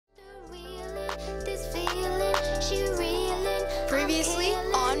Previously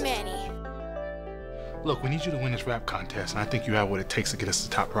on Manny. Look, we need you to win this rap contest, and I think you have what it takes to get us the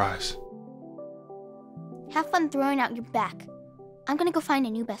top prize. Have fun throwing out your back. I'm gonna go find a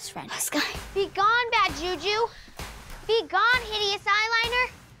new best friend. Sky. Be gone, bad juju. Be gone, hideous eyeliner.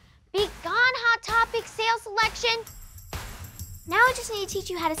 Be gone, Hot Topic sales selection. Now I just need to teach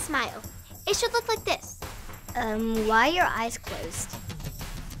you how to smile. It should look like this. Why are your eyes closed?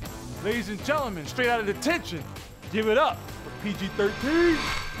 Ladies and gentlemen, straight out of detention, give it up for PG-13.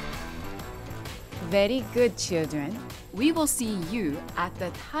 Very good, children. We will see you at the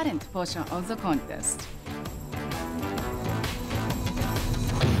talent portion of the contest.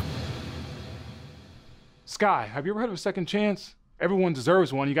 Sky, have you ever heard of a second chance? Everyone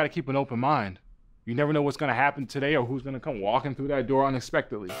deserves one. You got to keep an open mind. You never know what's going to happen today or who's going to come walking through that door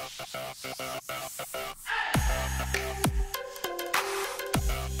unexpectedly.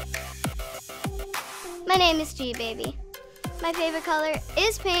 My name is G Baby. My favorite color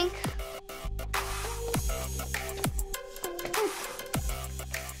is pink.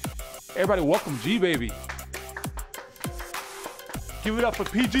 Everybody welcome G-Baby. Give it up for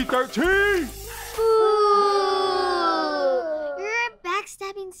PG-13. You're a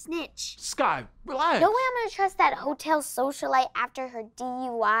backstabbing snitch. Sky, relax. No way I'm gonna trust that hotel socialite after her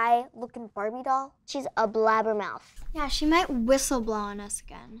DUI-looking Barbie doll. She's a blabbermouth. Yeah, she might whistle-blow on us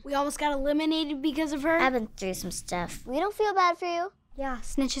again. We almost got eliminated because of her. I've been through some stuff. We don't feel bad for you. Yeah,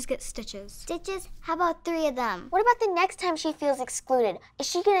 snitches get stitches. Stitches? How about 3 of them? What about the next time she feels excluded? Is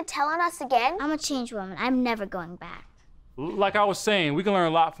she gonna tell on us again? I'm a changed woman. I'm never going back. Like I was saying, we can learn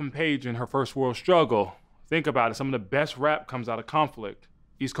a lot from Paige in her first world struggle. Think about it. Some of the best rap comes out of conflict.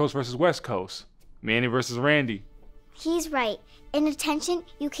 East Coast versus West Coast. Manny versus Randy. He's right. In detention,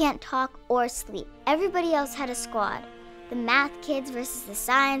 you can't talk or sleep. Everybody else had a squad. The math kids versus the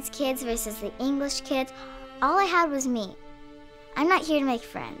science kids versus the English kids. All I had was me. I'm not here to make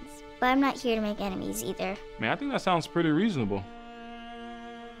friends, but I'm not here to make enemies either. Man, I think that sounds pretty reasonable.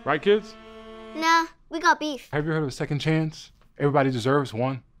 Right, kids? Nah, we got beef. Have you heard of a second chance? Everybody deserves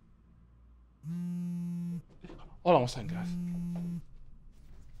one. Hold on one second, guys.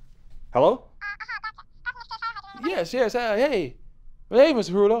 Hello? Yes, hey. Hey,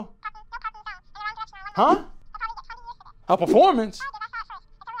 Mr. Rudo. Huh? A performance?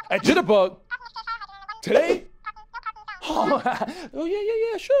 At Jitterbug? Today? Oh,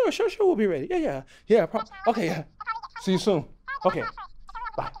 yeah, sure, we'll be ready. Yeah, okay, yeah. See you soon. Okay,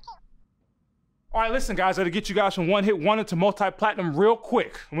 bye. All right, listen, guys, I gotta get you guys from one hit wonder to multi-platinum real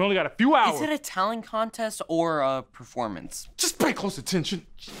quick. We only got a few hours. Is it a talent contest or a performance? Just pay close attention.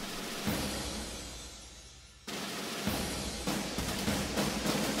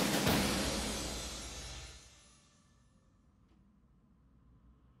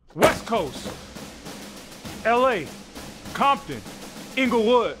 West Coast, LA, Compton,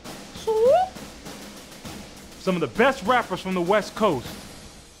 Inglewood. Some of the best rappers from the West Coast.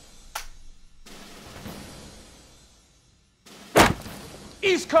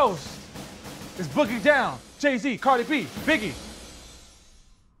 East Coast is Boogie Down, Jay-Z, Cardi B, Biggie.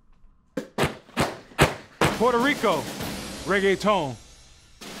 Puerto Rico, reggaeton.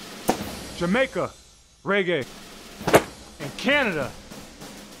 Jamaica, reggae. And Canada,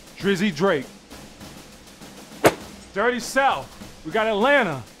 Drizzy Drake. Dirty South, we got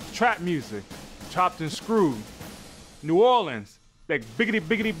Atlanta, trap music, chopped and screwed. New Orleans, that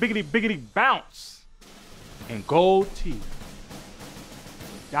biggity bounce. And gold teeth.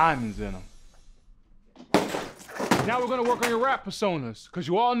 Diamonds in them. Now we're gonna work on your rap personas, because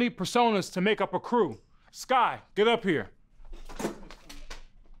you all need personas to make up a crew. Sky, get up here.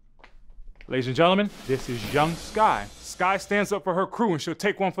 Ladies and gentlemen, this is young Sky. Sky stands up for her crew and she'll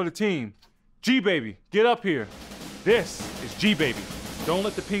take one for the team. G-Baby, get up here. This is G-Baby. Don't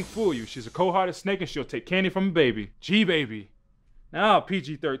let the pink fool you. She's a cold-hearted snake and she'll take candy from a baby. G-Baby. Now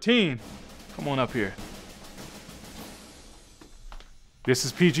PG-13, come on up here. This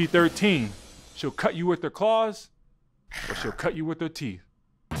is PG-13. She'll cut you with her claws, or she'll cut you with her teeth.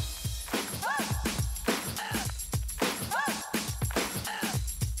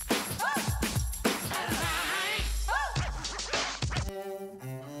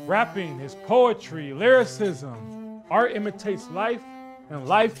 Rapping is poetry, lyricism. Art imitates life, and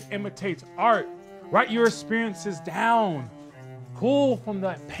life imitates art. Write your experiences down. Pull from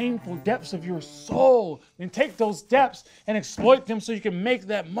the painful depths of your soul and take those depths and exploit them so you can make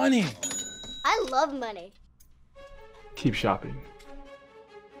that money. I love money. Keep shopping.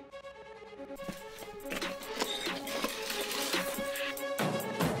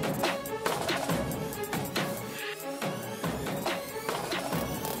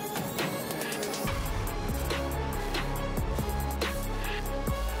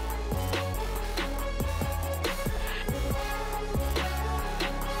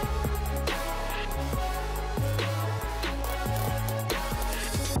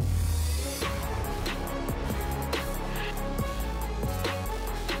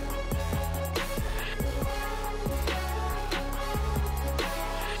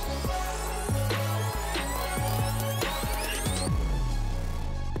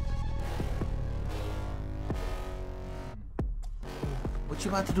 What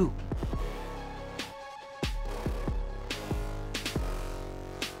you about to do?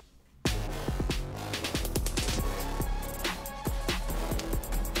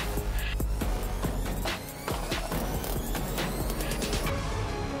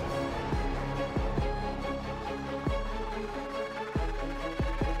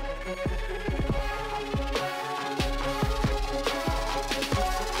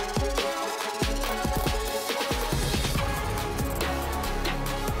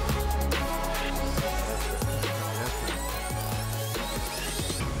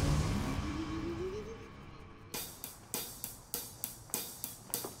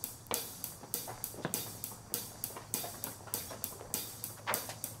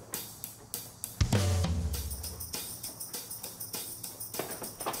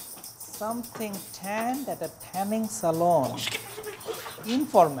 Something tanned at a tanning salon.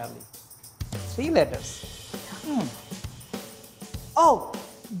 Informally. 3 letters. Oh,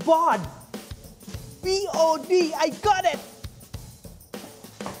 bod. B-O-D. I got it.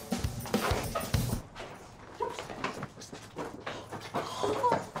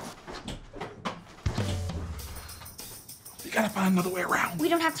 We gotta find another way around. We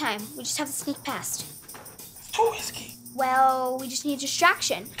don't have time. We just have to sneak past. It's too risky. Well, we just need a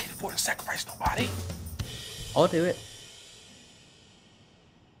distraction. We can't afford to sacrifice nobody. I'll do it.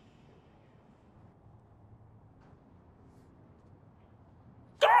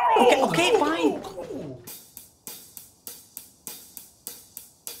 Okay, fine.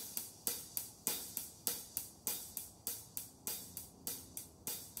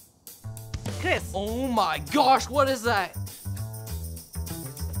 Chris. Oh my gosh, what is that?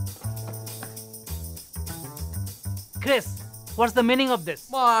 Chris, what's the meaning of this?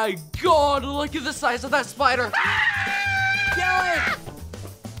 My god, look at the size of that spider. Kill it!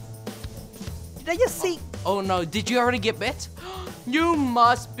 Did I just see? Oh no, did you already get bit? You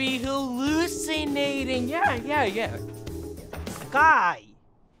must be hallucinating. Yeah. Sky.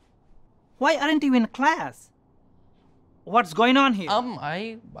 Why aren't you in class? What's going on here?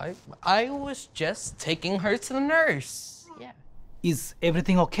 I was just taking her to the nurse. Yeah. Is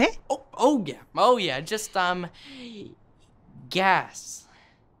everything okay? Oh yeah, just gas.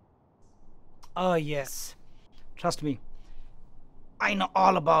 Oh yes. Trust me. I know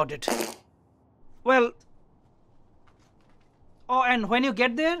all about it. Well, oh, and when you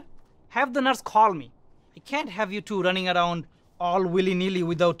get there, have the nurse call me. I can't have you two running around all willy-nilly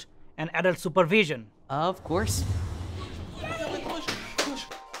without an adult supervision. Of course.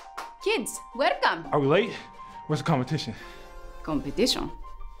 Kids, welcome. Are we late? Where's the competition? Competition?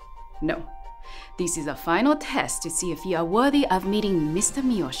 No. This is a final test to see if you are worthy of meeting Mr.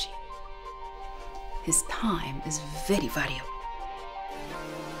 Miyoshi. His time is very valuable.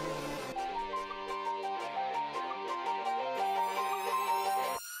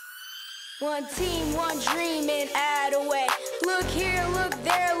 One team, one dream, and add away. Look here, look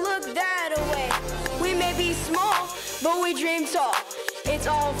there, look that away. We may be small, but we dream tall. It's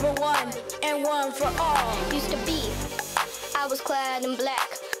all for one, and one for all. Used to be, I was clad in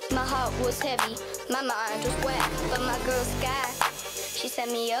black. My heart was heavy, my mind was whack. But my girl Sky, she set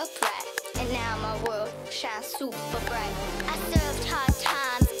me up right. And now my world shines super bright. I served hard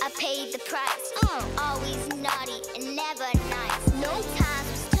times, I paid the price. Always naughty and never nice. No times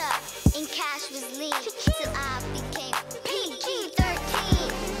was tough and cash was lean. Till I became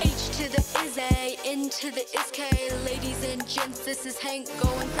PG-13. H to the is A, into the is K. Ladies and gents, this is Hank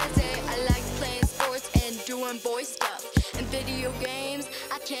going crazy. I like playing sports and doing boy stuff. And video games,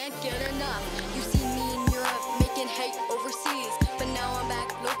 I can't get enough. You see me in Europe making hate overseas. But now I'm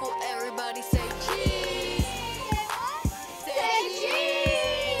back local, everybody say cheese. Say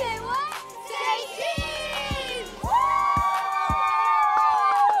cheese. Say what? Say cheese.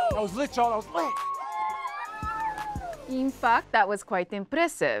 I was lit, y'all. I was lit. In fact, that was quite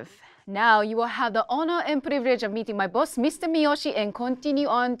impressive. Now you will have the honor and privilege of meeting my boss, Mr. Miyoshi, and continue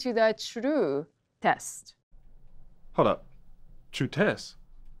on to the true test. Hold up. True test?